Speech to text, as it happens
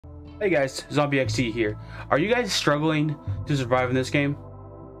Hey guys, Zombie XT here. Are you guys struggling to survive in this game?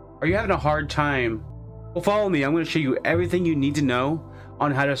 Are you having a hard time? Well, follow me. I'm going to show you everything you need to know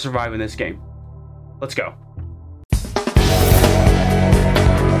on how to survive in this game. Let's go.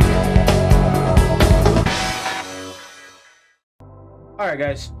 Alright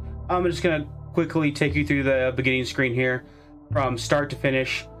guys, I'm just going to quickly take you through the beginning screen here from start to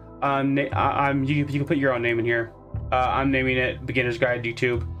finish. You can put your own name in here. I'm naming it Beginner's Guide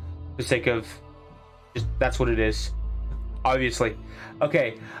YouTube for the sake of just that's what it is, obviously.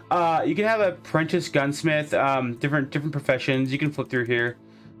 Okay, you can have apprentice gunsmith, different professions you can flip through here.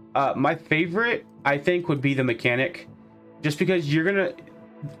 My favorite, I think, would be the mechanic, just because the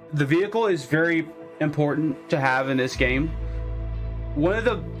vehicle is very important to have in this game. One of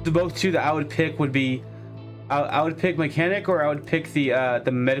the both two that I would pick would be I would pick mechanic, or I would pick the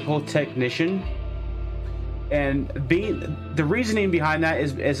medical technician. And the reasoning behind that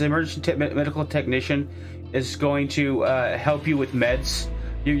is, as an emergency medical technician is going to help you with meds.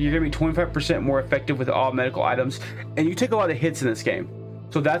 You're going to be 25% more effective with all medical items, and you take a lot of hits in this game,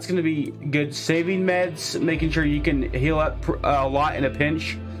 so that's going to be good. Saving meds, making sure you can heal up a lot in a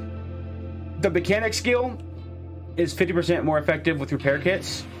pinch. The mechanic skill is 50% more effective with repair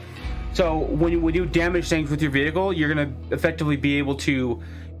kits. So when you do damage things with your vehicle, you're going to effectively be able to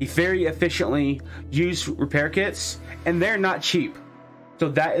very efficiently use repair kits, and they're not cheap, so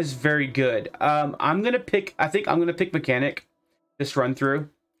that is very good. I think I'm gonna pick mechanic this run through.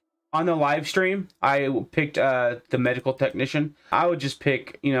 On the live stream I picked the medical technician. I would just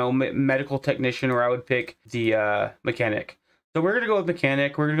pick, you know, medical technician, or I would pick the mechanic. So we're gonna go with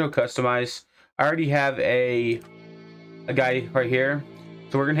mechanic. We're gonna go customize. I already have a guy right here,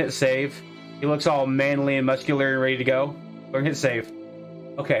 so we're gonna hit save. He looks all manly and muscular and ready to go. We're gonna hit save.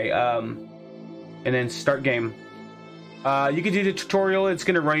 Okay, and then start game. You can do the tutorial. It's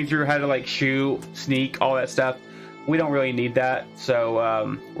gonna run you through how to like shoot, sneak, all that stuff. We don't really need that, so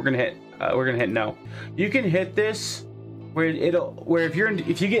we're gonna hit no. You can hit this where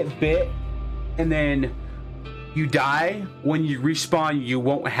if you get bit and then you die, when you respawn you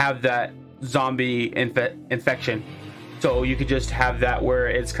won't have that zombie infection. So you could just have that where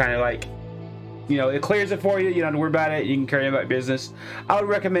it's kind of like, you know, it clears it for you. You don't have to worry about it. You can carry on about business. I would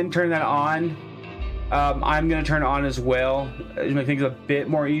recommend turning that on. I'm going to turn it on as well. It makes things a bit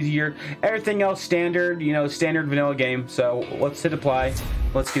more easier. Everything else standard, you know, standard vanilla game. So let's hit apply.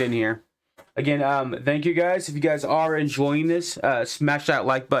 Let's get in here. Again, thank you guys. If you guys are enjoying this, smash that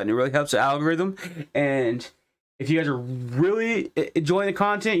like button. It really helps the algorithm. And if you guys are really enjoying the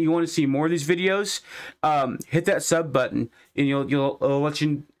content, you want to see more of these videos, hit that sub button, and it'll let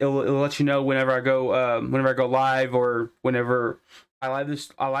you know whenever I go live, or whenever I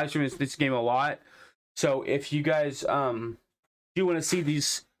live stream this game a lot. So if you guys do want to see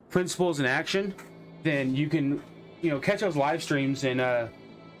these principles in action, then you can, you know, catch those live streams and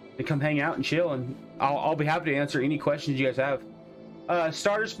come hang out and chill, and I'll be happy to answer any questions you guys have.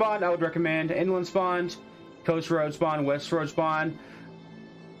 Starter spawn, I would recommend inland spawn. Coast road spawn, west road spawn.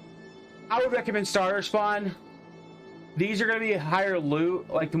 I would recommend starter spawn. These are going to be higher loot.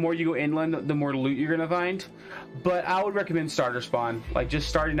 Like, the more you go inland, the more loot you're going to find. But I would recommend starter spawn. Like, just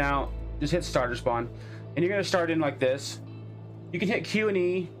starting out, just hit starter spawn, and you're going to start in like this. You can hit Q and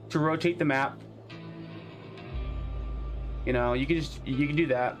E to rotate the map. You know, you can do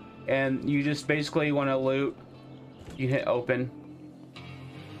that, and you just basically want to loot. You can hit open.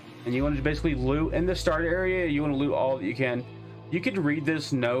 And you want to basically loot in the start area. You want to loot all that you can. You could read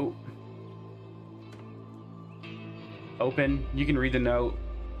this note. Open. You can read the note.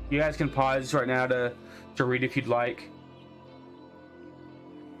 You guys can pause right now to read if you'd like.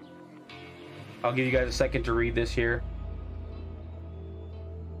 I'll give you guys a second to read this here.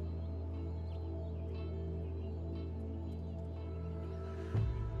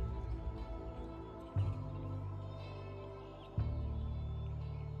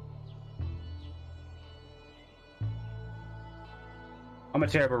 I'm a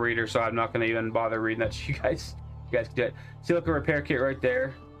terrible reader, so I'm not going to even bother reading that to you guys. You guys can do it. See, look, a repair kit right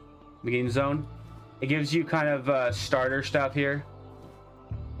there. Beginning zone. It gives you kind of starter stuff here.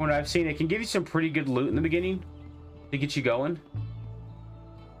 From what I've seen, it can give you some pretty good loot in the beginning to get you going.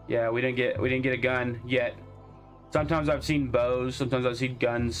 Yeah, we didn't get a gun yet. Sometimes I've seen bows. Sometimes I've seen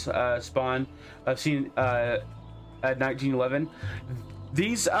guns spawn. I've seen at 1911.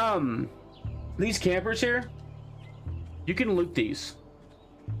 These campers here, you can loot these.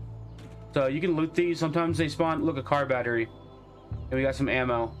 So you can loot these. Sometimes they spawn. Look, a car battery, and we got some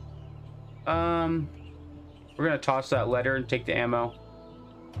ammo. We're gonna toss that letter and take the ammo.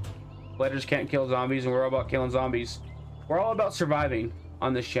 Letters can't kill zombies, and we're all about killing zombies. We're all about surviving.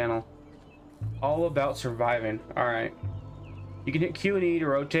 on this channel. All about surviving. All right. You can hit Q and E to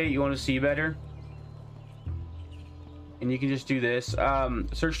rotate. You want to see better. And you can just do this.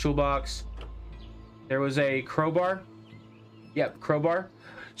 Search toolbox. There was a crowbar. Yep, crowbar.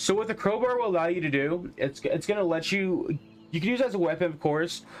 So what the crowbar will allow you to do, it's going to let you can use it as a weapon, of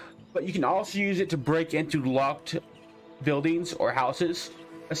course, but you can also use it to break into locked buildings or houses,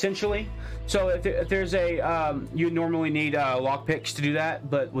 essentially. So if there's a you normally need lock picks to do that,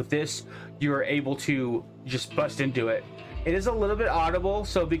 but with this you are able to just bust into it. It is a little bit audible,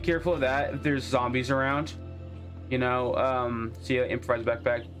 so be careful of that if there's zombies around. You know, see an improvised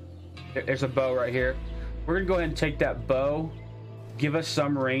backpack. There's a bow right here. We're gonna go ahead and take that bow, give us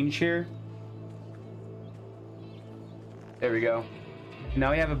some range here. There we go.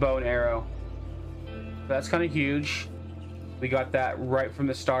 Now we have a bow and arrow. That's kind of huge. We got that right from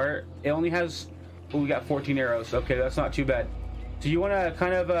the start. It only has, oh, we got 14 arrows. Okay, that's not too bad. So you want to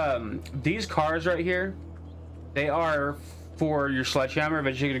kind of these cars right here, they are for your sledgehammer.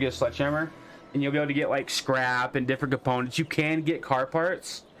 Eventually you're gonna get a sledgehammer and you'll be able to get like scrap and different components. You can get car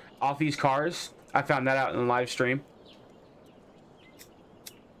parts off these cars. I found that out in the live stream.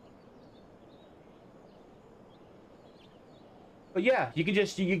 But yeah, you can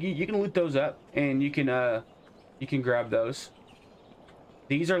just you can loot those up, and you can grab those.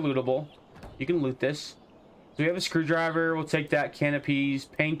 These are lootable. You can loot this. So we have a screwdriver. We'll take that. Canopies,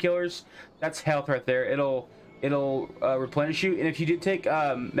 painkillers. That's health right there. It'll replenish you. And if you did take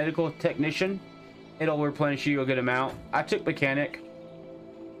medical technician, it'll replenish you a good amount. I took mechanic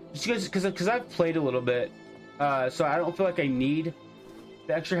just because I've played a little bit, so I don't feel like I need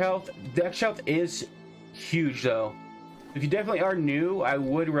the extra health. The extra health is huge though. If you definitely are new, I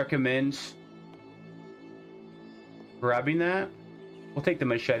would recommend grabbing that. We'll take the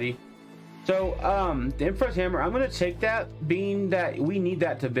machete. So the improvised hammer, I'm gonna take that, being that we need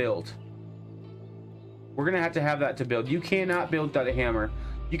that to build. We're gonna have to have that to build. You cannot build without a hammer.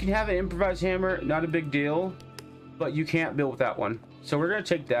 You can have an improvised hammer, not a big deal, but you can't build with that one. So we're gonna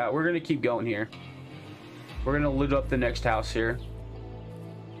take that. We're gonna keep going here. We're gonna loot up the next house here.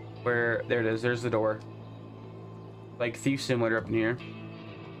 Where, there it is, there's the door. Like Thief Simulator up in here.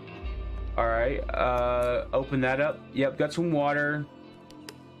 All right, open that up. Yep, got some water.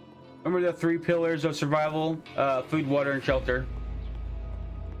 Remember the 3 pillars of survival: food, water, and shelter.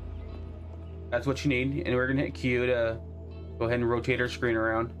 That's what you need. And we're gonna hit Q to go ahead and rotate our screen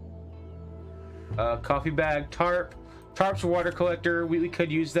around. Coffee bag, tarp. Tarp's a water collector. We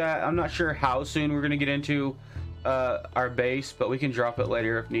could use that. I'm not sure how soon we're gonna get into our base, but we can drop it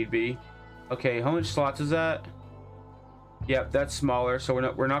later if need be. Okay, how much slots is that? Yep, that's smaller, so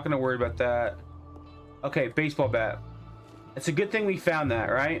we're not gonna worry about that. Okay, baseball bat. It's a good thing we found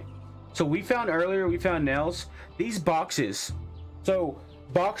that, right? So we found earlier, we found nails. These boxes. So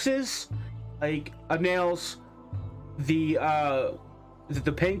boxes like nails, the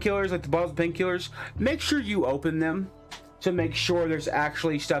painkillers, like the bottles of painkillers. Make sure you open them to make sure there's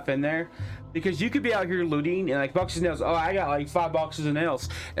actually stuff in there, because you could be out here looting and like boxes of nails. Oh, I got like 5 boxes of nails,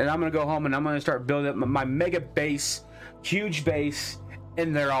 and I'm gonna go home and I'm gonna start building up my mega base. Huge base,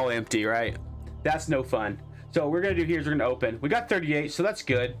 and they're all empty, right? That's no fun. So what we're gonna do here is we're gonna open. We got 38, so that's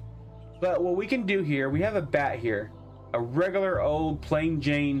good. But what we can do here, we have a bat here, a regular old plain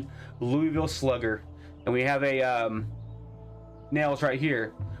Jane Louisville Slugger, and we have a nails right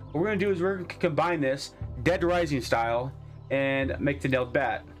here. What we're gonna do is we're gonna combine this Dead Rising style and make the nailed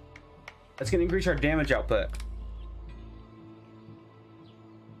bat. That's gonna increase our damage output.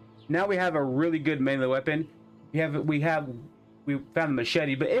 Now we have a really good melee weapon. We found the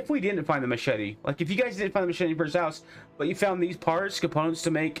machete, but if we didn't find the machete, like if you guys didn't find the machete in your first house, but you found these parts, components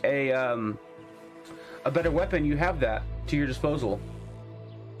to make a better weapon, you have that to your disposal.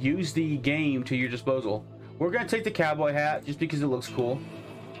 Use the game to your disposal. We're gonna take the cowboy hat just because it looks cool.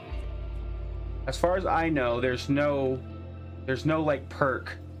 As far as I know, there's no like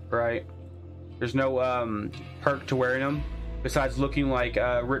perk, right? There's no perk to wearing them besides looking like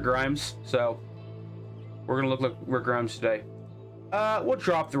Rick Grimes. So we're gonna look like Rick Grimes today. We'll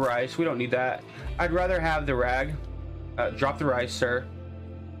drop the rice. We don't need that. I'd rather have the rag. Drop the rice, sir.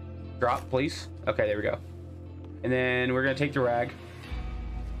 Drop, please. Okay, there we go. And then we're gonna take the rag.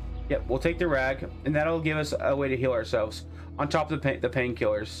 Yep, we'll take the rag, and that'll give us a way to heal ourselves on top of the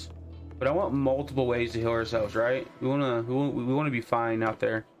painkillers. But I want multiple ways to heal ourselves, right? We wanna be fine out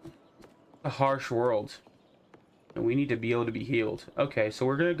there. A harsh world, and we need to be able to be healed. Okay, so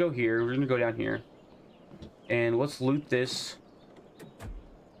we're gonna go here. We're gonna go down here. And let's loot this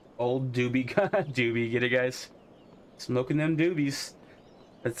old doobie. Doobie, get it, guys? Smoking them doobies.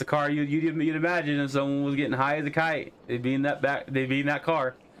 That's the car you'd imagine if someone was getting high as a kite. They'd be in that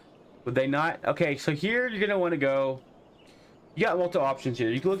car. Would they not? Okay, so here you're gonna want to go. You got multiple options here.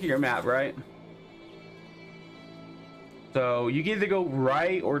 You can look at your map, right? So you can either go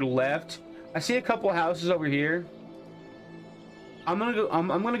right or left. I see a couple houses over here. I'm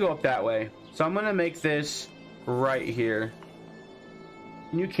gonna go up that way. So I'm gonna make this right here.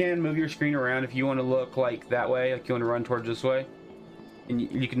 You can move your screen around if you want to look like that way, like you want to run towards this way. And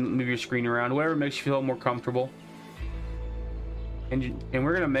you can move your screen around, whatever makes you feel more comfortable. And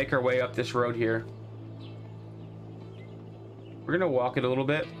we're gonna make our way up this road here. We're gonna walk it a little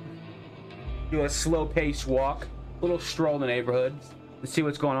bit. Do a slow-paced walk, a little stroll in the neighborhood, and see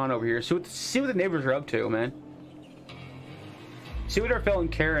what's going on over here. See what the neighbors are up to, man. See what our fellow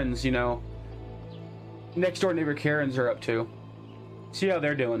Karens, you know, next door neighbor Karens are up to. See how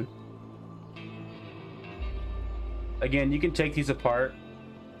they're doing. Again, you can take these apart.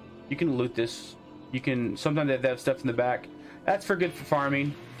 You can loot this. You can, sometimes they have stuff in the back. That's for good for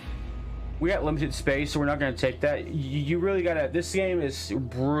farming. We got limited space, so we're not going to take that. You really gotta, this game is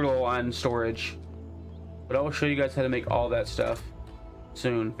brutal on storage. But I will show you guys how to make all that stuff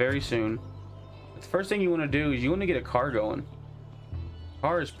soon, very soon. But the first thing you want to do is you want to get a car going.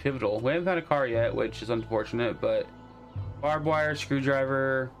 Car is pivotal. We haven't found a car yet, which is unfortunate, but barbed wire,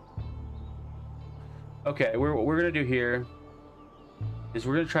 screwdriver. Okay, what we're gonna do here is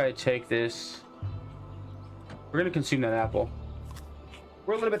we're gonna try to take this. We're gonna consume that apple.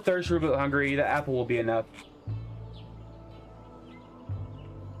 We're a little bit thirsty, we're a bit hungry. That apple will be enough.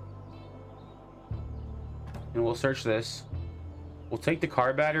 And we'll search this. We'll take the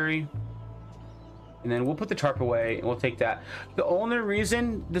car battery. And then we'll put the tarp away and we'll take that. The only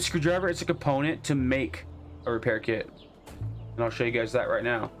reason the screwdriver is a component to make a repair kit. And I'll show you guys that right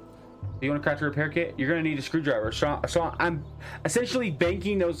now. If you want to craft a repair kit, you're going to need a screwdriver. So I'm essentially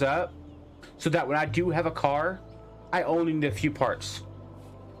banking those up so that when I do have a car, I only need a few parts.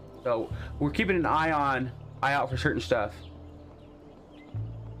 So we're keeping an eye out for certain stuff.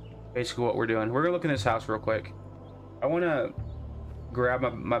 Basically what we're doing. We're going to look in this house real quick. I want to grab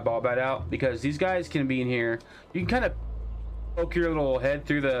my ball bat out because these guys can be in here. You can kind of poke your little head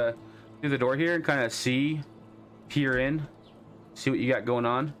through the door here and kind of peer in, see what you got going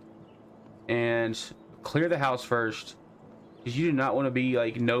on, and clear the house first because you do not want to be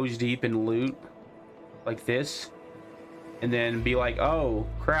like nose deep in loot like this and then be like, oh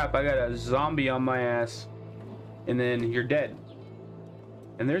crap, I got a zombie on my ass, and then you're dead.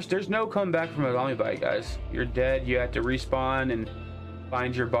 And there's no coming back from a zombie bite, guys. You're dead. You have to respawn and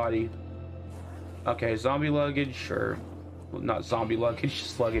find your body. Okay, zombie luggage, or well, not zombie luggage,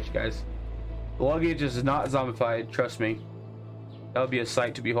 just luggage, guys. The luggage is not zombified, trust me. That would be a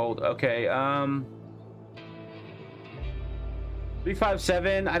sight to behold. Okay,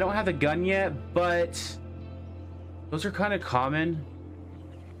 357. I don't have the gun yet, but those are kind of common.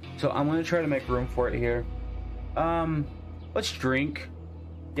 So I'm gonna try to make room for it here. Let's drink.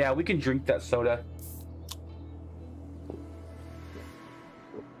 Yeah, we can drink that soda.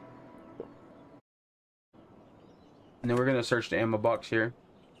 And then we're gonna search the ammo box here.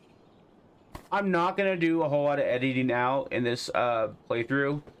 I'm not gonna do a whole lot of editing out in this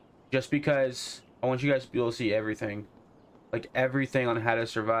playthrough, just because I want you guys to be able to see everything, like everything on how to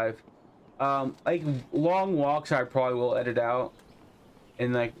survive. Like long walks I probably will edit out,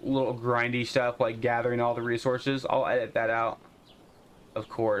 and like little grindy stuff like gathering all the resources, I'll edit that out, of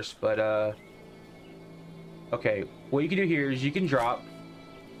course. But okay, what you can do here is you can drop,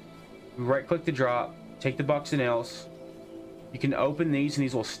 right click to drop, take the box of nails. You can open these and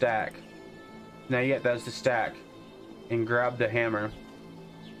these will stack. Now you get that's the stack, and grab the hammer.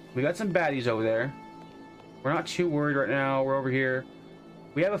 We got some baddies over there. We're not too worried right now. We're over here.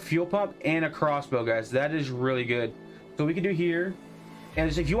 We have a fuel pump and a crossbow, guys. That is really good. So we can do here, and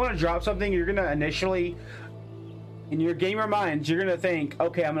if you want to drop something, you're gonna initially, in your gamer minds, you're gonna think,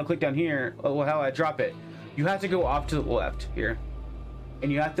 okay, I'm gonna click down here. Oh, well, how do I drop it? You have to go off to the left here,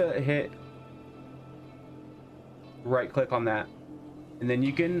 and you have to hit right click on that, and then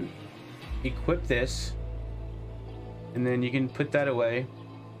you can equip this, and then you can put that away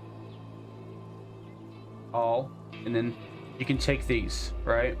all, and then you can take these,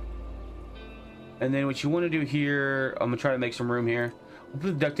 right? And then what you want to do here, I'm gonna try to make some room here. We'll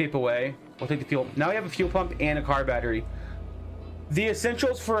put the duct tape away. We'll take the fuel. Now we have a fuel pump and a car battery. The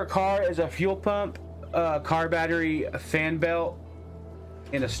essentials for a car is a fuel pump, car battery, a fan belt,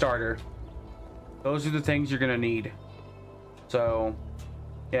 and a starter. Those are the things you're gonna need. So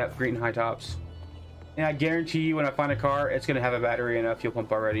yeah, green high tops. And I guarantee you when I find a car, it's gonna have a battery and a fuel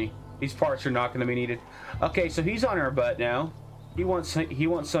pump already. These parts are not gonna be needed. Okay, so he's on our butt now. He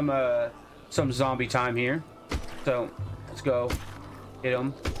wants some zombie time here. So let's go hit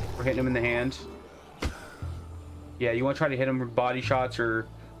him. We're hitting him in the hand. Yeah, you want to try to hit him with body shots or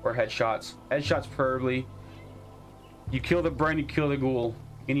headshots. Headshots preferably. You kill the brain, you kill the ghoul.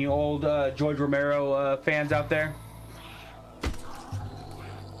 Any old George Romero fans out there?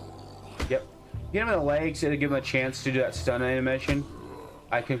 Yep. Get him in the legs, it'll give him a chance to do that stun animation.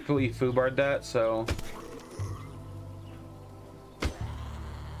 I completely foobarred that, so...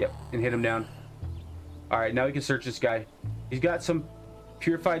 Yep, and hit him down. Alright, now we can search this guy. He's got some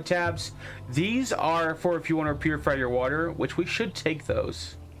purified tabs. These are for if you want to purify your water, which we should take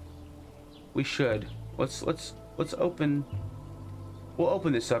those. We should. Let's open... We'll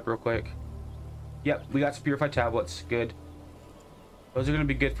open this up real quick. Yep, we got some purified tablets. Good. Those are going to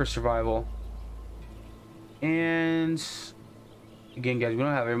be good for survival. And... Again, guys, we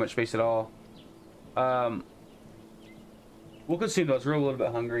don't have very much space at all. We'll consume those. We're a little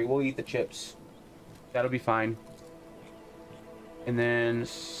bit hungry. We'll eat the chips. That'll be fine. And then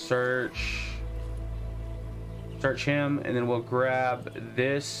search him, and then we'll grab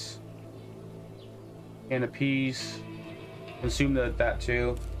this can of peas. Consume that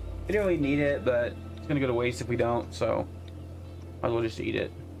too. We don't really need it, but it's gonna go to waste if we don't, so might as well just eat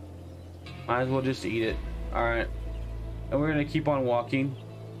it. Might as well just eat it. All right, and we're gonna keep on walking.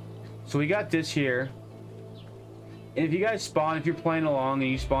 So we got this here, and if you guys spawn, if you're playing along and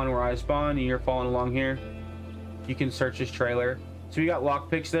you spawn where I spawn and you're following along here, you can search this trailer. So we got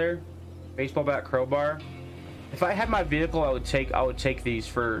lockpicks there, baseball bat, crowbar. If I had my vehicle, I would take these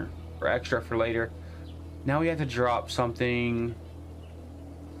for extra for later. Now we have to drop something.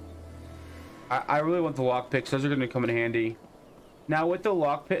 I really want the lockpicks. Those are going to come in handy. Now with the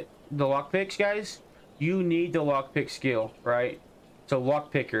lockpicks, guys, you need the lockpick skill, right? So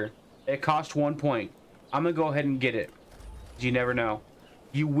lockpicker, it costs 1 point. I'm gonna go ahead and get it. You never know.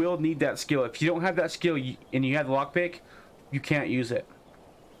 You will need that skill. If you don't have that skill and you have the lockpick, you can't use it.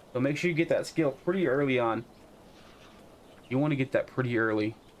 So make sure you get that skill pretty early on. You want to get that pretty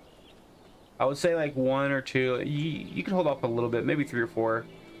early. I would say like 1 or 2. You can hold off a little bit, maybe 3 or 4.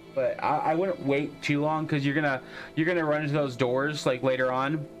 But I wouldn't wait too long, because you're gonna run into those doors like later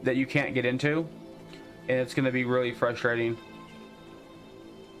on that you can't get into, and it's gonna be really frustrating.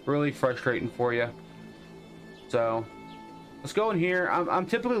 Really frustrating for you. So let's go in here. I'm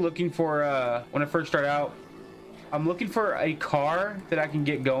typically looking for when I first start out, I'm looking for a car that I can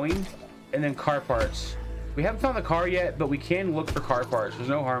get going, and then car parts. We haven't found the car yet, but we can look for car parts. There's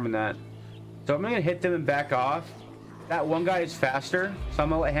no harm in that. So I'm gonna hit them and back off. That one guy is faster, so I'm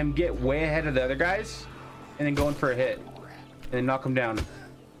gonna let him get way ahead of the other guys, and then go in for a hit, and then knock him down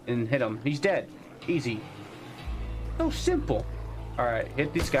and hit him. He's dead. Easy. So simple. All right,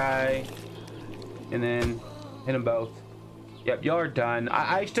 hit this guy, and then hit them both. Yep, y'all are done.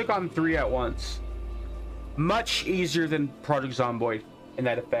 I took on 3 at once. Much easier than Project Zomboid in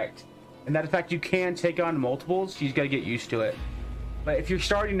that effect. In that effect, you can take on multiples. You just got to get used to it. But if you're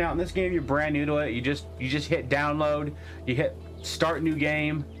starting out in this game, you're brand new to it, you just hit download, you hit start new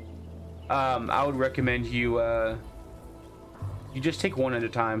game. I would recommend you just take one at a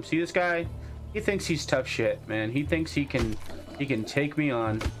time. See this guy? He thinks he's tough shit, man. He thinks he can take me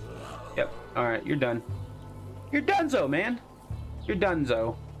on. Yep. All right, you're done. You're donezo, man. You're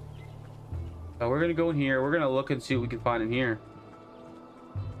donezo. So we're gonna go in here. We're gonna look and see what we can find in here.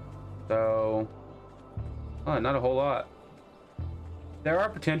 So, oh, not a whole lot. There are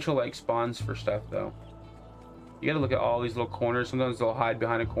potential like spawns for stuff though. You gotta look at all these little corners. Sometimes they'll hide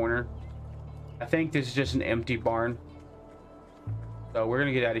behind a corner. I think this is just an empty barn. So we're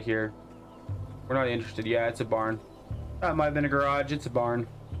gonna get out of here. We're not interested. Yeah, it's a barn. That might have been a garage. It's a barn.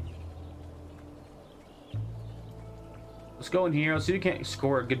 Let's go in here. Let's see if we can't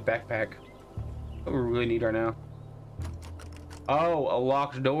score a good backpack. What we really need right now. Oh, a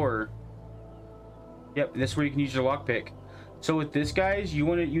locked door. Yep, this is where you can use your lockpick. So with this, guys, you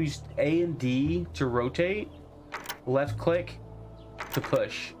want to use A and D to rotate, left click to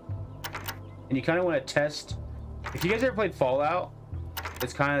push. And you kind of want to test. If you guys ever played Fallout,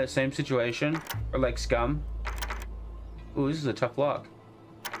 it's kind of the same situation, or like Scum. Ooh, this is a tough lock.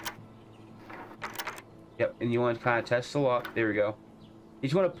 Yep, and you want to kind of test the lock. There we go. You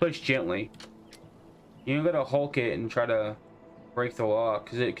just want to push gently. You don't gotta Hulk it and try to break the lock,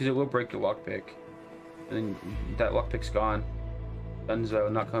 because it will break your lockpick. And then that lockpick's gone.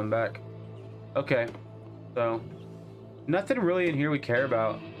 Dunzo, not coming back. Okay, so nothing really in here we care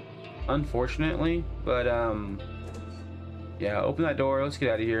about, unfortunately. But yeah, open that door. Let's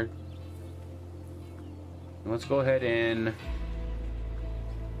get out of here. And let's go ahead and.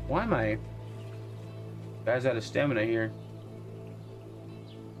 Why am I? Guys out of stamina here.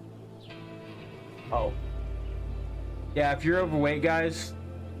 Oh. Yeah, if you're overweight, guys,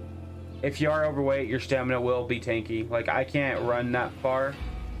 if you are overweight, your stamina will be tanky. Like, I can't run that far.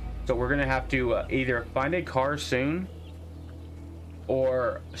 So we're going to have to either find a car soon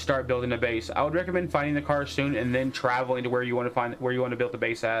or start building a base. I would recommend finding the car soon and then traveling to where you want to build the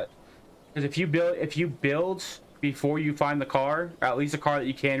base at. Because if you build before you find the car, or at least a car that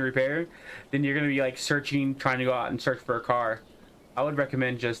you can repair, then you're going to be like searching, trying to go out and search for a car. I would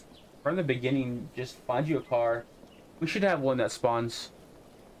recommend just from the beginning, just find you a car. We should have one that spawns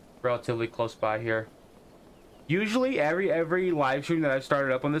relatively close by here. Usually every live stream that I've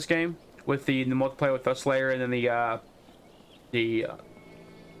started up on this game with the multiplayer with the Slayer and then the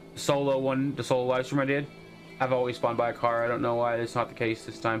solo live stream I did, I've always spawned by a car. I don't know why it's not the case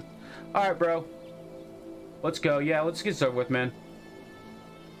this time. All right, bro, let's go. Yeah, let's get this over with, man.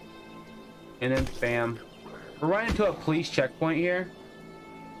 And then bam, we're running into a police checkpoint here.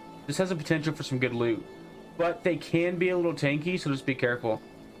 This has a potential for some good loot, but they can be a little tanky, so just be careful.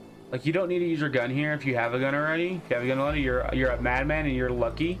 Like, you don't need to use your gun here if you have a gun already. If you have a gun already, you're a madman and you're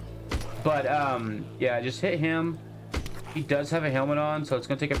lucky. But yeah, just hit him. He does have a helmet on, so it's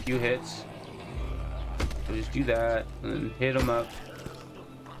gonna take a few hits. So just do that and then hit him up.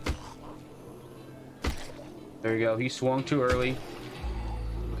 There you go. He swung too early.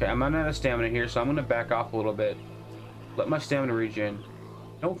 Okay, I'm running out of stamina here, so I'm gonna back off a little bit. Let my stamina regen.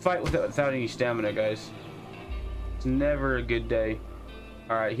 Don't fight without any stamina, guys. It's never a good day.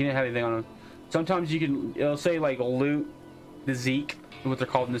 All right, he didn't have anything on him. Sometimes it'll say like loot the Zeke, what they're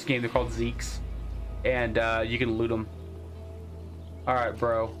called in this game. They're called Zeeks, and you can loot them. All right,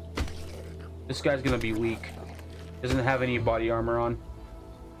 bro. This guy's gonna be weak. Doesn't have any body armor on.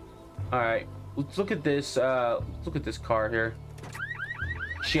 All right, let's look at this. Let's look at this car here.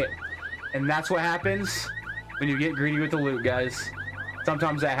 Shit, and that's what happens when you get greedy with the loot, guys.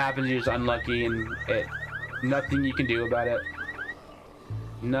 Sometimes that happens. You're just unlucky, and nothing you can do about it.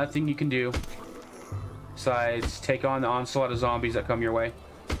 Nothing you can do besides take on the onslaught of zombies that come your way.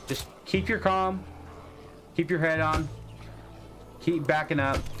 Just keep your calm, keep your head on, keep backing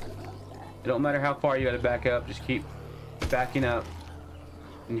up. It don't matter how far you gotta back up, just keep backing up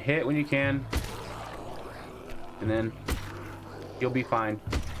and hit when you can, and then you'll be fine.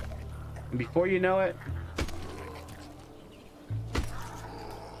 And before you know it,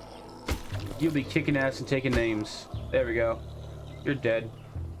 you'll be kicking ass and taking names. There we go. You're dead.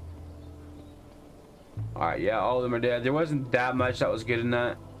 All right, yeah, all of them are dead. There wasn't that much that was good in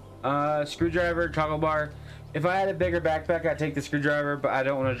that. Screwdriver, toggle bar. If I had a bigger backpack, I'd take the screwdriver, but I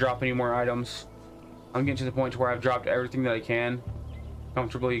don't want to drop any more items. I'm getting to the point where I've dropped everything that I can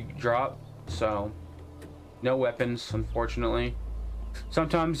comfortably drop, so no weapons, unfortunately.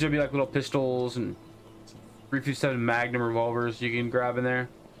 Sometimes there'll be like little pistols and 357 Magnum revolvers you can grab in there.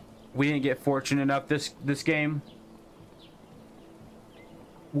 We didn't get fortunate enough this game.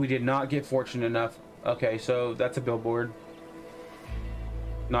 We did not get fortunate enough. Okay, so that's a billboard,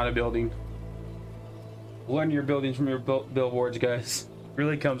 not a building. Learn your buildings from your billboards, guys.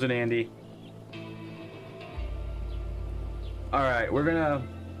 Really comes in handy. All right, we're gonna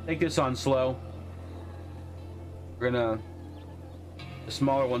take this on slow. The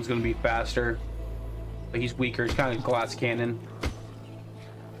smaller one's gonna be faster, but he's weaker. He's kind of glass cannon.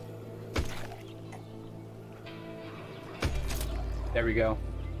 There we go.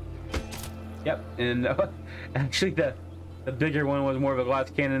 Yep, and actually the bigger one was more of a glass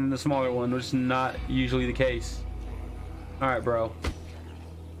cannon than the smaller one, which is not usually the case. All right, bro.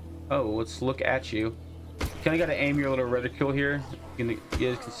 Oh, let's look at you. Kind of got to aim your little reticule here. You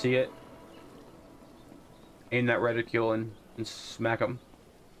guys can see it. Aim that reticule and smack them.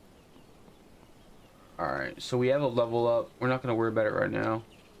 All right, so we have a level up. We're not going to worry about it right now.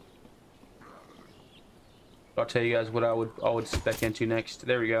 I'll tell you guys what I would spec into next.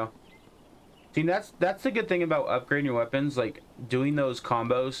 There we go. See, that's the good thing about upgrading your weapons, like doing those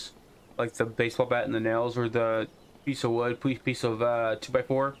combos, like the baseball bat and the nails, or the piece of wood, piece of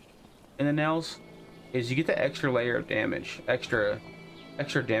 2x4 and the nails, is you get the extra layer of damage, extra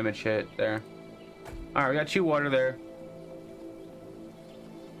damage hit there. All right, we got 2 water there.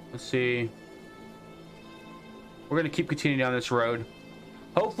 Let's see. We're gonna keep continuing down this road.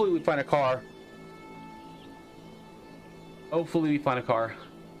 Hopefully we find a car. Hopefully we find a car.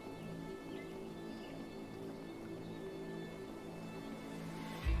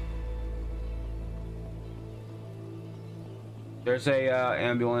 There's a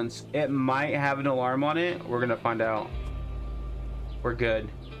ambulance. It might have an alarm on it. We're gonna find out. We're good.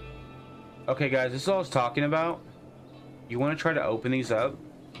 Okay, guys, this is all I was talking about. You want to try to open these up?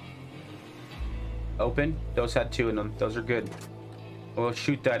 Open. Those had 2 in them. Those are good. We'll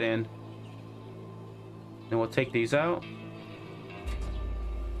shoot that in. Then we'll take these out.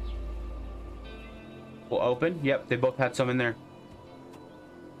 We'll open. Yep, they both had some in there.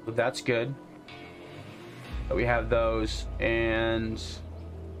 So that's good. But we have those, and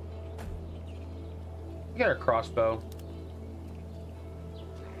we got our crossbow.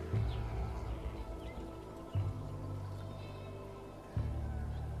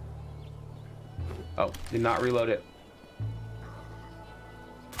 Oh, did not reload it.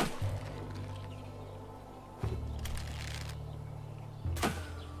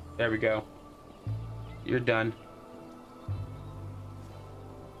 There we go. You're done.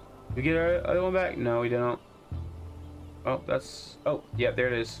 Did we get our other one back? No, we didn't. Oh, that's... Oh, yeah, there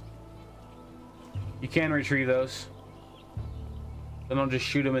it is. You can retrieve those. Then don't just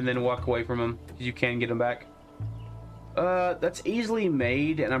shoot them and then walk away from them. You can get them back. That's easily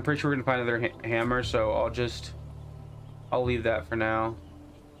made, and I'm pretty sure we're gonna find another hammer, so I'll leave that for now.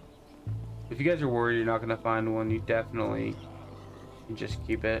 If you guys are worried you're not gonna find one, you definitely can just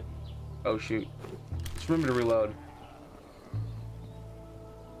keep it. Oh shoot. Just remember to reload.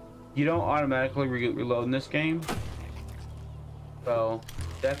 You don't automatically reload in this game, so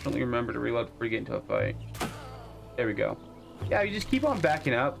definitely remember to reload before you get into a fight. There we go. Yeah, you just keep on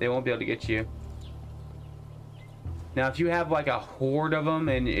backing up, they won't be able to get you. Now, if you have like a horde of them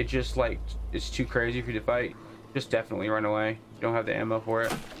and it just like it's too crazy for you to fight, just definitely run away. You don't have the ammo for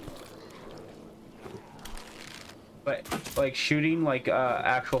it. But like shooting like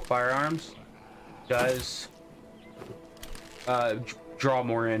actual firearms does draw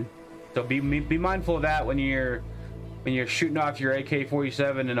more in. So be mindful of that when you're shooting off your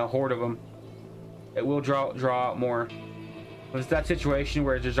AK-47 and a horde of them. It will draw out more. If it's that situation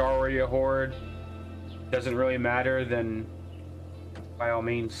where there's already a horde, doesn't really matter, then by all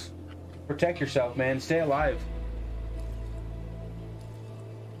means protect yourself, man. Stay alive.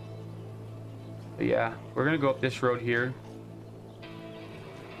 But yeah, we're gonna go up this road here.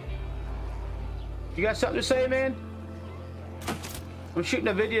 You got something to say, man? I'm shooting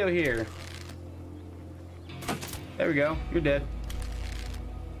a video here. There we go. You're dead.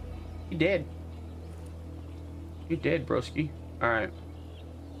 You dead. You dead, broski. All right,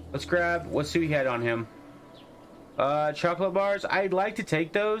 let's grab what Sui had on him. Chocolate bars. I'd like to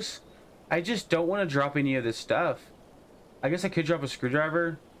take those. I just don't want to drop any of this stuff. I guess I could drop a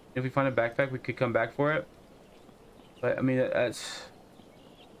screwdriver. If we find a backpack, we could come back for it. But I mean, that's...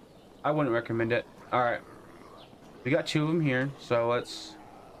 I wouldn't recommend it. All right, we got 2 of them here, so let's...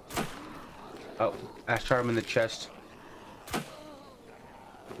 Oh, Ash charm in the chest.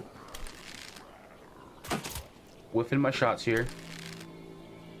 Whiffing my shots here.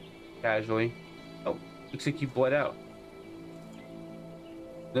 Casually. Oh, looks like you bled out.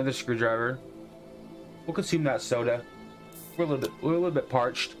 Another screwdriver. We'll consume that soda. We're a little bit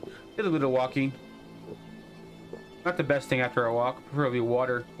parched. Did a little walking. Not the best thing after a walk. Preferably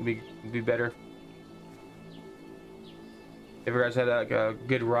water would be better. If you guys had like a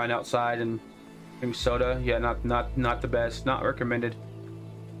good run outside and maybe soda, yeah, not the best. Not recommended.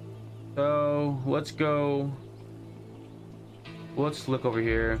 So let's go. Let's look over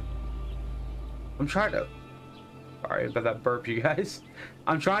here. I'm trying to... Sorry about that burp, you guys.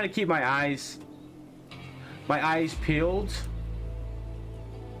 I'm trying to keep my eyes peeled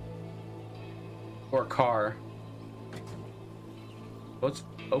for a car. Let's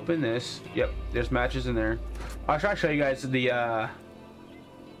open this. Yep, there's matches in there. I'll try to show you guys the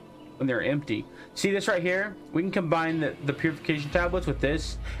when they're empty. See this right here? We can combine the purification tablets with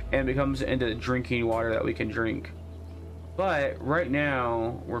this, and it becomes into drinking water that we can drink. But right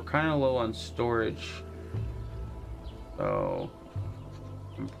now we're kind of low on storage, so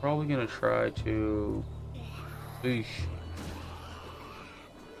I'm probably gonna try to... Eesh.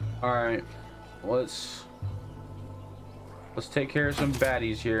 All right, let's take care of some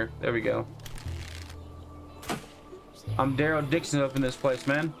baddies here. There we go. I'm Daryl Dixon up in this place,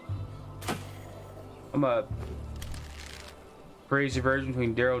 man. I'm a crazy version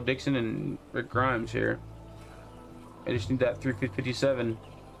between Daryl Dixon and Rick Grimes here. I just need that 357.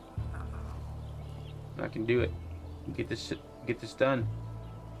 I can do it. Get this done.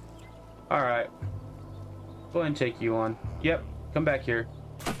 All right. Go ahead and take you on. Yep. Come back here.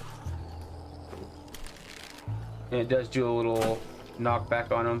 And it does do a little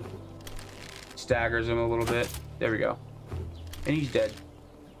knockback on him. Staggers him a little bit. There we go. And he's dead.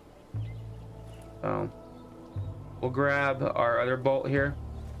 We'll grab our other bolt here.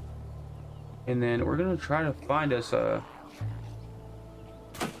 And then we're gonna try to find us a...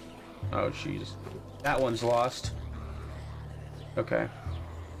 Oh, jeez. That one's lost. Okay.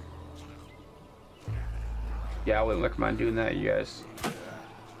 Yeah, I wouldn't recommend doing that, you guys.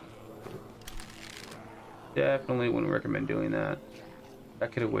 Definitely wouldn't recommend doing that.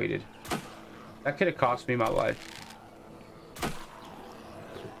 That could have waited. That could have cost me my life.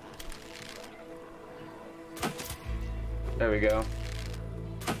 There we go.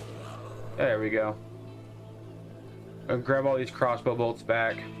 There we go. I'll grab all these crossbow bolts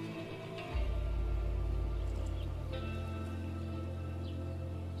back.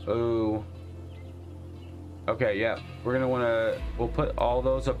 Oh. Okay, yeah. We're gonna wanna, we'll put all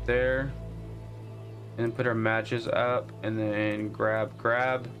those up there. And then put our matches up. And then grab.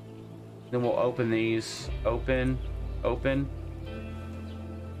 Then we'll open these. Open.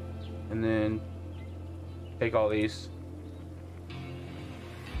 And then take all these.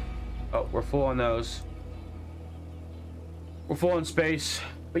 Oh, we're full on those. We're full on space.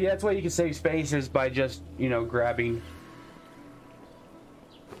 But yeah, that's why you can save space is by just, you know, grabbing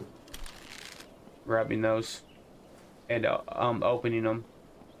those and opening them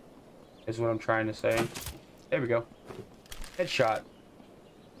is what I'm trying to say. There we go. Headshot.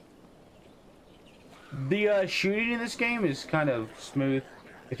 The shooting in this game is kind of smooth.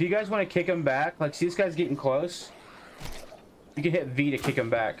 If you guys want to kick him back, like, see this guy's getting close, you can hit V to kick him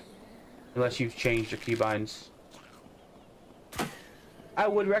back. Unless you've changed your keybinds. I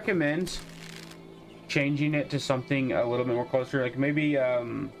would recommend changing it to something a little bit more closer, like maybe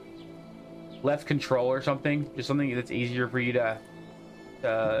left control or something. Just something that's easier for you to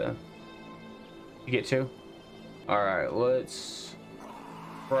get to. All right, let's...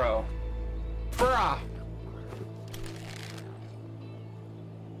 Bruh.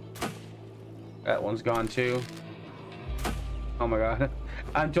 That one's gone too. Oh my god.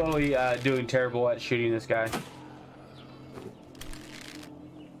 I'm totally doing terrible at shooting this guy.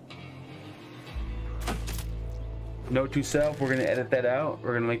 Note to self, we're gonna edit that out.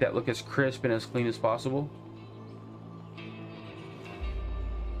 We're gonna make that look as crisp and as clean as possible.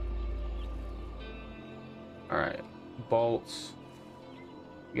 All right, bolts.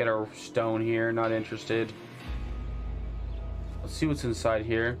 We got our stone here, not interested. Let's see what's inside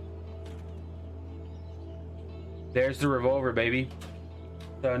here. There's the revolver, baby.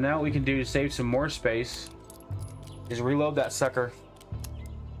 So now what we can do to save some more space is reload that sucker.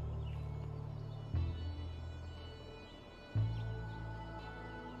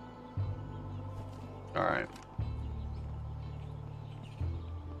 All right.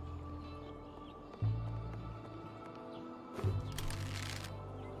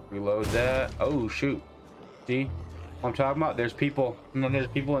 Reload that. Oh shoot. See what I'm talking about? There's people. And then there's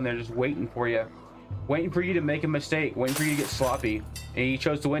people in there just waiting for you. Waiting for you to make a mistake. Waiting for you to get sloppy. And you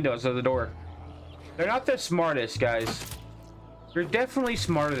chose the window instead of the door. They're not the smartest, guys. You're definitely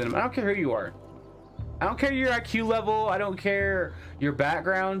smarter than them. I don't care who you are. I don't care your IQ level. I don't care your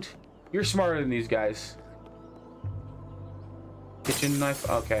background. You're smarter than these guys. Kitchen knife.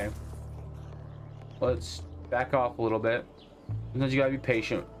 Okay. Let's back off a little bit. Sometimes you gotta be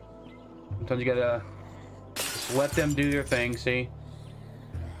patient. Sometimes you gotta just let them do their thing. See?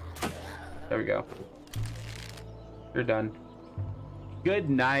 There we go. You're done. Good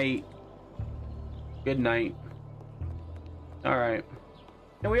night. Good night. All right.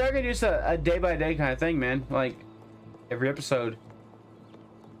 And we are gonna do just a day by day kind of thing, man. Like every episode.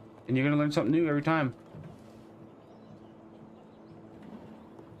 And you're gonna learn something new every time.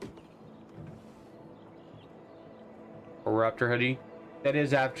 A Raptor hoodie. That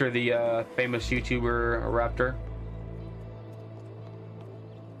is after the famous YouTuber Raptor.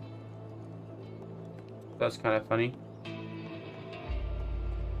 That's kind of funny.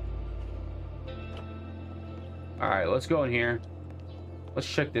 All right, let's go in here.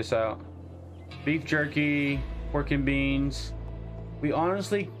 Let's check this out. Beef jerky, pork and beans. We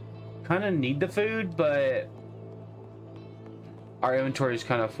honestly kind of need the food, but our inventory is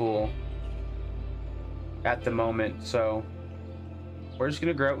kind of full at the moment, so we're just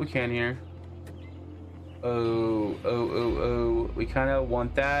gonna grab what we can here. Oh, we kind of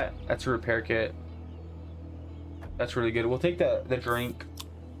want that. That's a repair kit. That's really good. We'll take the drink.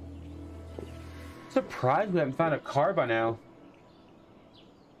 Surprised we haven't found a car by now.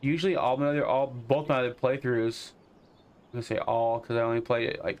 Usually both my other playthroughs, I'm gonna say all because I only played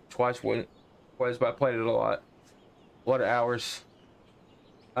it like twice, but I played it a lot of hours.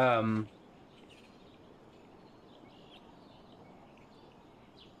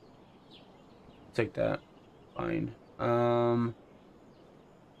 Take that. Fine.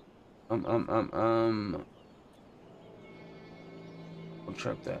 We'll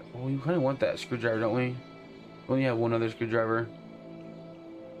trap that. Well, we kind of want that screwdriver, don't we? We only have one other screwdriver.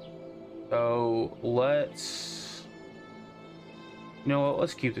 So let's, you know what?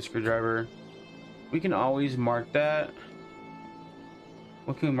 Let's keep the screwdriver. We can always mark that.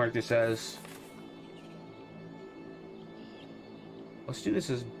 What can we mark this as? Let's do this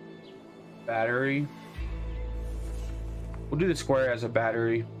as battery. We'll do the square as a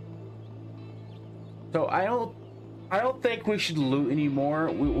battery. So I don't think we should loot anymore.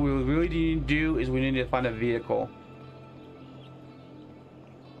 What we really need to do is we need to find a vehicle.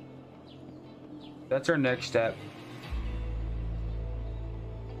 That's our next step.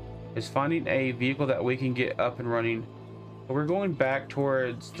 Is finding a vehicle that we can get up and running. So we're going back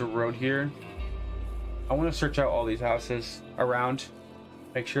towards the road here. I want to search out all these houses around.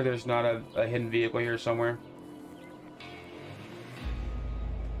 Make sure there's not a hidden vehicle here somewhere.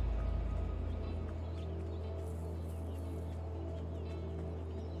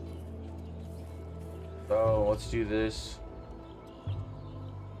 So let's do this.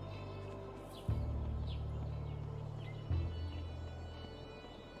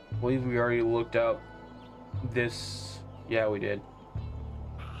 I believe we already looked up this. Yeah, we did.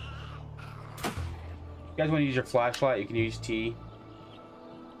 If you guys want to use your flashlight, you can use T.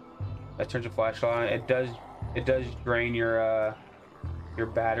 That turns your flashlight on. It does drain your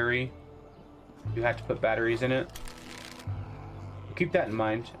battery. You have to put batteries in it. Keep that in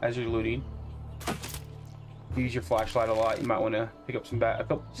mind as you're looting. Use your flashlight a lot. You might want to pick up some a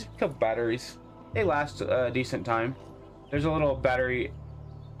couple batteries. They last a decent time. There's a little battery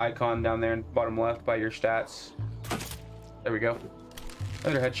icon down there in the bottom left by your stats. There we go.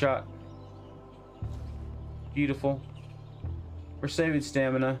 Another headshot. Beautiful. We're saving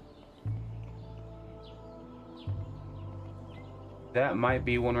stamina. That might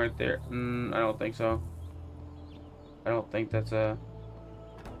be one right there. I don't think so. I don't think that's a...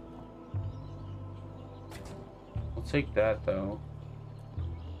 I'll take that though.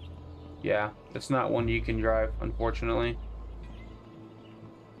 Yeah, that's not one you can drive, unfortunately.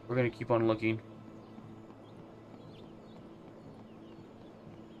 We're gonna keep on looking.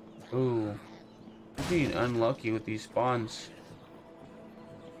 Ooh, I'm being unlucky with these spawns.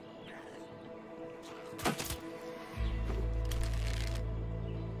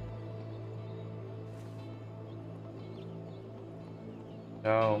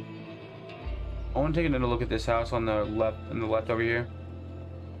 Oh, I want to take another look at this house on the left over here,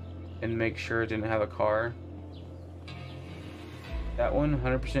 and make sure it didn't have a car. That one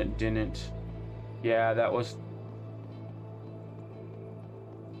 100% didn't. Yeah, that was.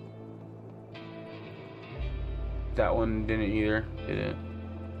 That one didn't either, did it?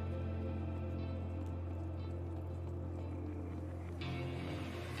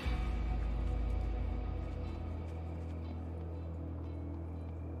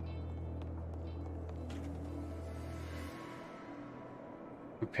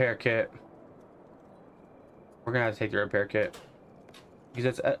 Repair kit. We're gonna have to take the repair kit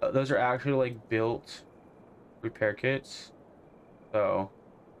because that's those are actually like built repair kits, so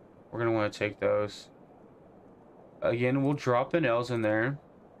we're gonna want to take those. Again, we'll drop the nails in there,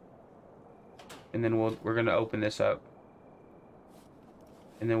 and then we're gonna open this up,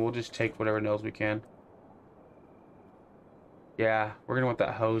 and then we'll just take whatever nails we can. Yeah, we're gonna want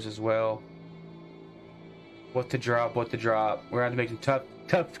that hose as well. What to drop, what to drop. We're gonna have to make some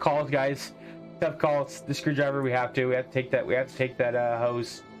tough calls, guys. Tough calls. The screwdriver, we have to take that. We have to take that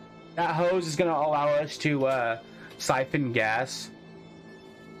hose. That hose is gonna allow us to siphon gas.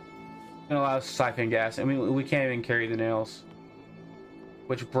 It's gonna allow us to siphon gas. I mean, we can't even carry the nails,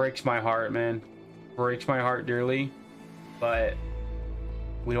 which breaks my heart, man. Breaks my heart dearly, but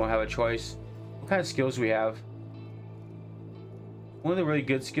we don't have a choice. What kind of skills do we have? One of the really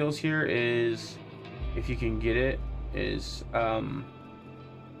good skills here is, if you can get it, is I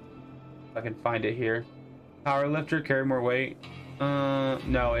can find it here. Power lifter, carry more weight.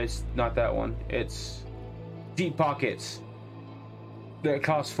 No, it's not that one. It's deep pockets. That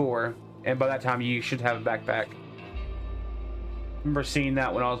costs 4, and by that time you should have a backpack. I remember seeing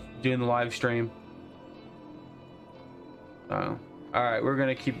that when I was doing the live stream. All right, we're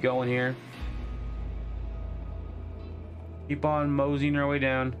gonna keep going here. Keep on moseying our way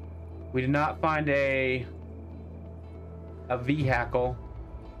down. We did not find a vehicle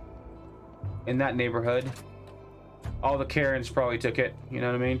in that neighborhood. All the Karens probably took it, you know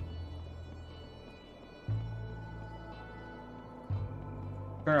what I mean?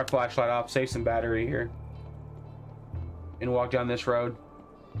 Turn our flashlight off, save some battery here, and walk down this road.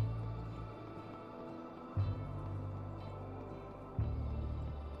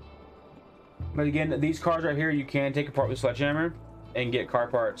 But again, these cars right here, you can take apart with a sledgehammer and get car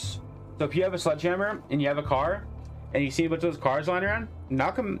parts. So if you have a sledgehammer and you have a car and you see a bunch of those cars lying around,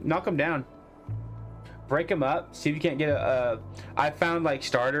 knock them down, break them up, see if you can't get I found like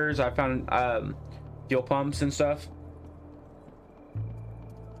starters, I found fuel pumps and stuff.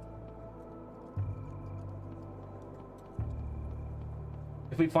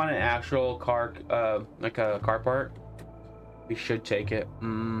 If we find an actual car, like a car part, we should take it.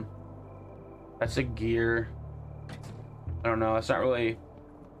 That's a gear. I don't know. It's not really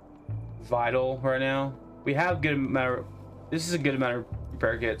vital right now. We have good amount of, this is a good amount of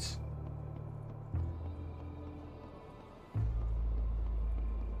repair kits.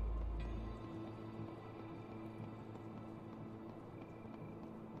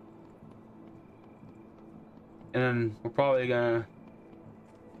 And then we're probably gonna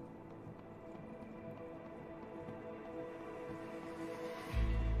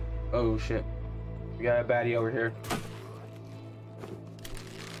oh shit, we got a baddie over here.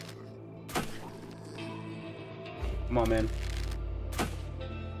 Come on, man.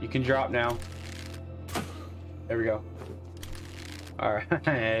 You can drop now. There we go. All right.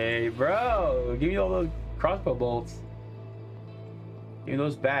 Hey, bro. Give me all those crossbow bolts. Give me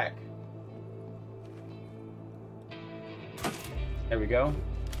those back. There we go.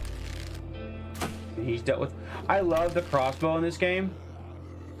 And he's dealt with. I love the crossbow in this game.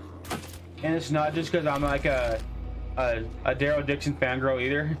 And it's not just because I'm like a Daryl Dixon fangirl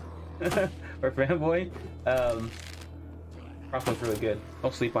either. Or fanboy. Crossbow's really good.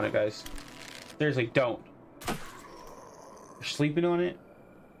 Don't sleep on it, guys. Seriously, don't. You're sleeping on it?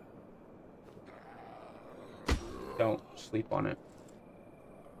 Don't sleep on it.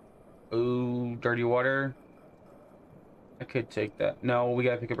 Ooh, dirty water. I could take that. No, we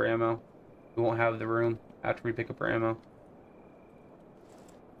gotta pick up our ammo. We won't have the room after we pick up our ammo.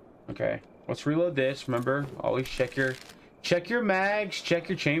 Okay, let's reload this. Remember, always check your mags, check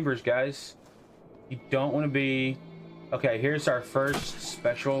your chambers, guys. You don't want to be. Okay, here's our first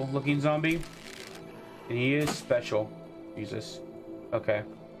special looking zombie. And he is special. Jesus. Okay.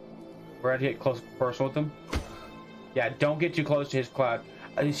 We're going to get close personal with him. Yeah, don't get too close to his cloud.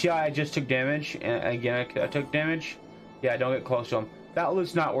 You see how I just took damage? And again, I took damage? Yeah, don't get close to him. That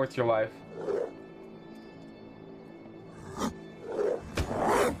loot's not worth your life.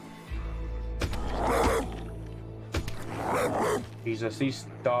 Jesus, these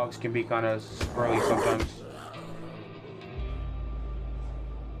dogs can be kind of squirrely sometimes.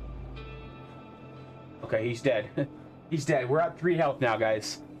 Okay, he's dead. He's dead. We're at 3 health now,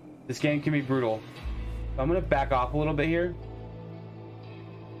 guys. This game can be brutal. So I'm gonna back off a little bit here.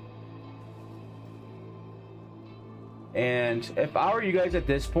 And if I were you guys at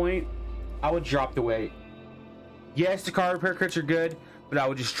this point, I would drop the weight. Yes, the car repair kits are good, but I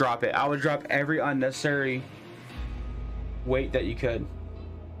would just drop it. I would drop every unnecessary weight that you could.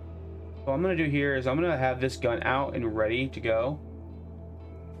 What I'm gonna do here is I'm gonna have this gun out and ready to go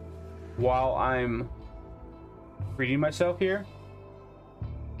while I'm reading myself here,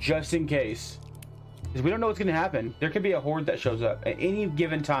 just in case, because we don't know what's gonna happen. There could be a horde that shows up at any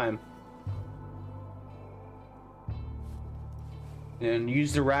given time. And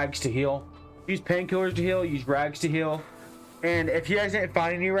use the rags to heal. Use painkillers to heal. Use rags to heal. And if you guys didn't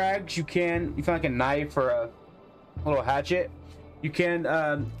find any rags, you find like a knife or a little hatchet. You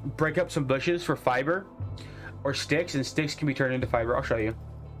can break up some bushes for fiber or sticks, and sticks can be turned into fiber. I'll show you.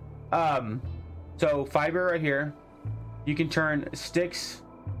 So fiber right here. You can turn sticks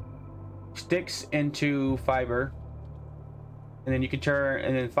into fiber, and then you can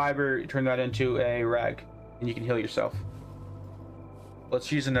turn fiber, turn that into a rag, and you can heal yourself.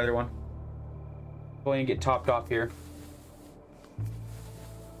 Let's use another one. Go ahead and get topped off here.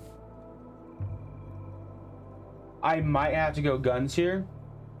 I might have to go guns here.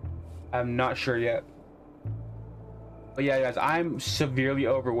 I'm not sure yet. But yeah, guys, I'm severely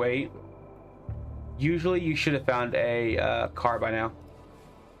overweight. Usually you should have found a car by now.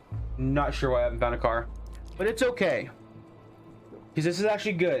 Not sure why I haven't found a car, but it's okay, because this is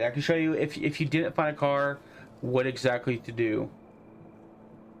actually good. I can show you if you didn't find a car, what exactly to do.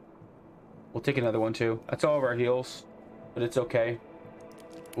 We'll take another one too. That's all of our heals, but it's okay.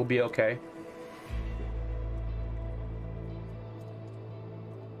 We'll be okay.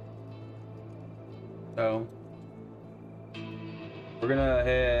 So we're gonna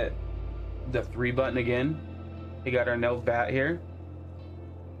hit the 3 button again. We got our nailed bat here.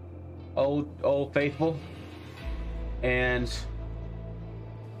 Old faithful. And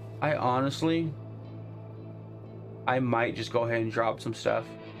I honestly, I might just go ahead and drop some stuff.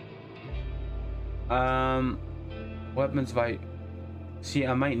 Weapons fight. See,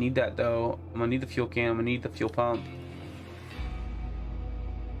 I might need that though. I'm gonna need the fuel can. I'm gonna need the fuel pump.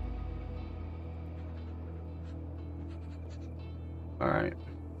 All right.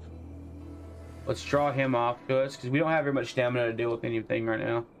 Let's draw him off to us, because we don't have very much stamina to deal with anything right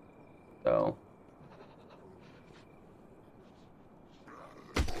now. So.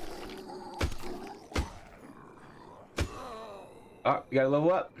 You gotta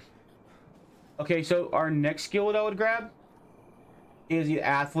level up. Okay, so our next skill that I would grab is the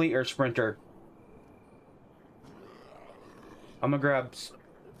athlete or sprinter. I'm gonna grab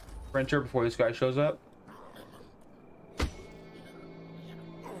sprinter before this guy shows up.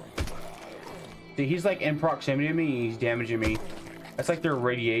 See, he's like in proximity to me. He's damaging me. That's like they're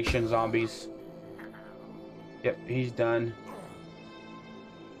radiation zombies. Yep, he's done.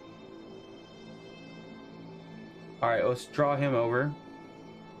 All right, let's draw him over.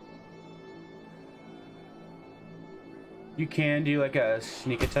 You can do like a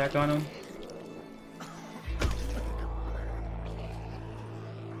sneak attack on him.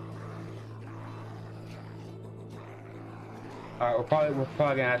 All right, we're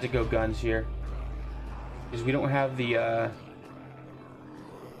probably gonna have to go guns here because we don't have the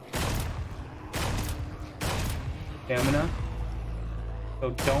stamina. So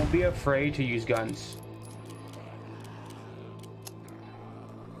don't be afraid to use guns.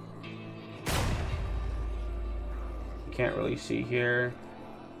 Can't really see here.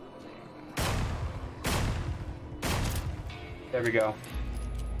 There we go.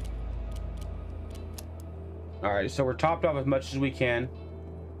 All right, so we're topped off as much as we can.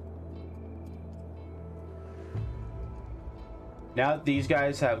 Now that these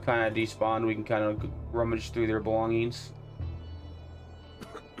guys have kind of despawned, we can kind of rummage through their belongings.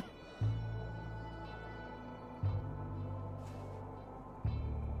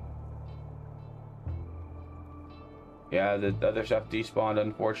 Yeah, the other stuff despawned,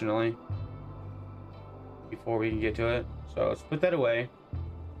 unfortunately, before we can get to it. So let's put that away.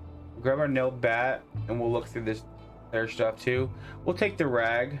 We'll grab our nailed bat, and we'll look through their stuff too. We'll take the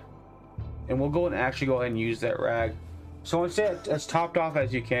rag, and we'll go and actually go ahead and use that rag. So I want to stay as topped off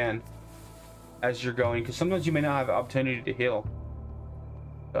as you can as you're going, because sometimes you may not have an opportunity to heal.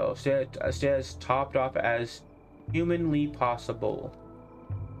 So stay as topped off as humanly possible.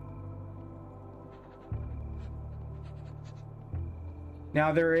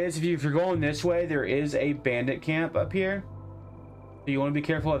 Now there is, if you're going this way, there is a bandit camp up here. So you want to be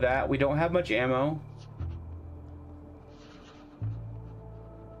careful of that. We don't have much ammo.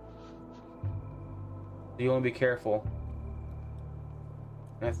 So you want to be careful.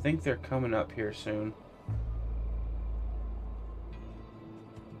 And I think they're coming up here soon.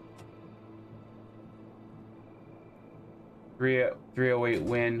 .308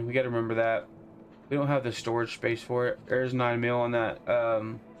 win. We got to remember that. We don't have the storage space for it. There's 9mm on that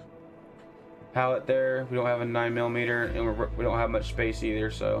pallet there. We don't have a 9mm, and we don't have much space either,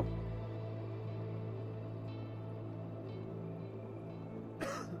 so.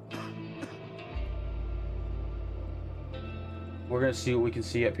 We're gonna see what we can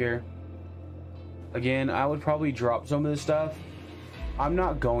see up here. Again, I would probably drop some of this stuff. I'm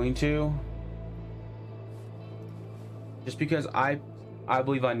not going to. Just because I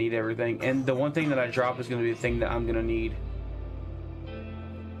believe I need everything, and the one thing that I drop is going to be the thing that I'm going to need.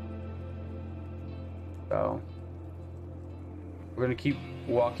 So we're going to keep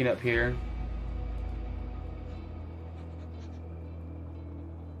walking up here.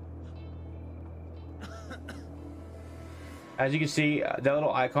 As you can see, that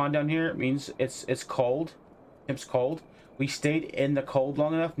little icon down here means it's cold. It's cold. We stayed in the cold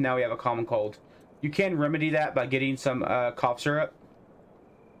long enough. Now we have a common cold. You can remedy that by getting some cough syrup.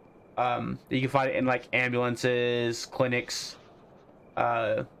 You can find it in like ambulances, clinics,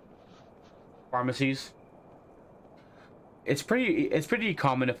 pharmacies. It's pretty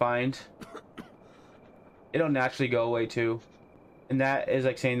common to find. It'll naturally go away too, and that is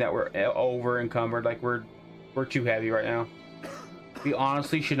like saying that we're over encumbered, like we're too heavy right now. We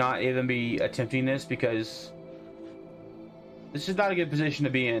honestly should not even be attempting this because this is not a good position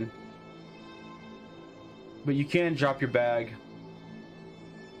to be in. But you can drop your bag.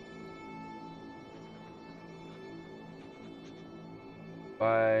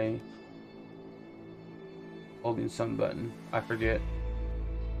 By holding some button. I forget.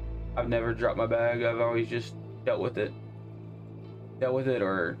 I've never dropped my bag. I've always just dealt with it.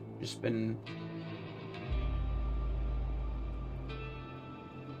 Or just been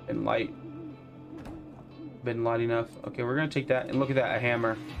light. Been light enough. Okay, we're gonna take that and look at that, a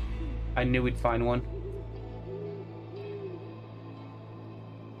hammer. I knew we'd find one.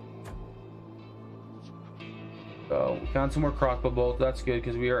 So we found some more crossbow bolts. That's good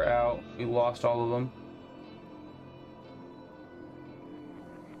because we are out. We lost all of them.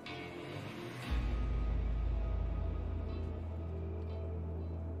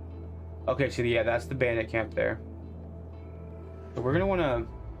 Okay, so yeah, that's the bandit camp there. So we're gonna wanna.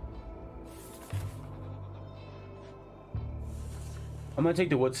 I'm gonna take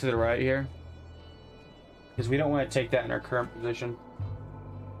the woods to the right here. because we don't want to take that in our current position.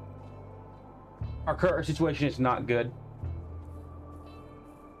 Our current situation is not good,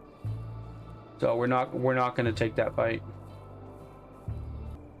 so we're not going to take that fight.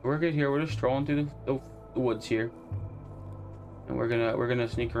 We're good here. We're just strolling through the woods here, and we're gonna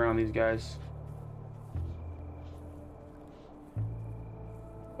sneak around these guys.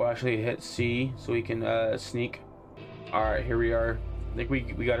 We'll actually hit C so we can sneak. All right, here we are. I think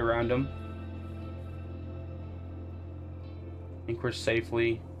we got around them. I think we're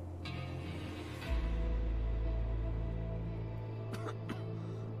safely.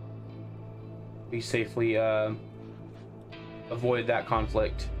 We safely avoided that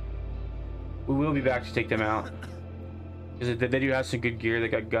conflict. We will be back to take them out, because they do have some good gear. They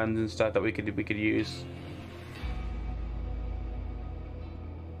got guns and stuff that we could use.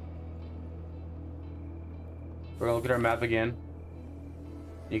 We're gonna look at our map again.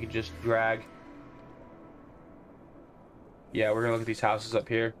 You can just drag. Yeah, we're gonna look at these houses up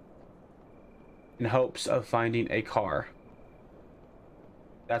here in hopes of finding a car.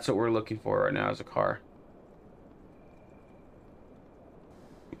 That's what we're looking for right now, is a car.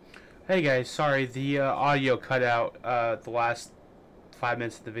 Hey guys, sorry, the audio cut out the last 5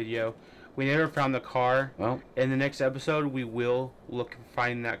 minutes of the video. We never found the car. Well, in the next episode, we will look and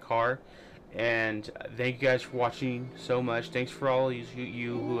find that car. And thank you guys for watching so much. Thanks for all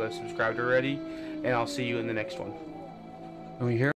you who have subscribed already. And I'll see you in the next one. Can we hear?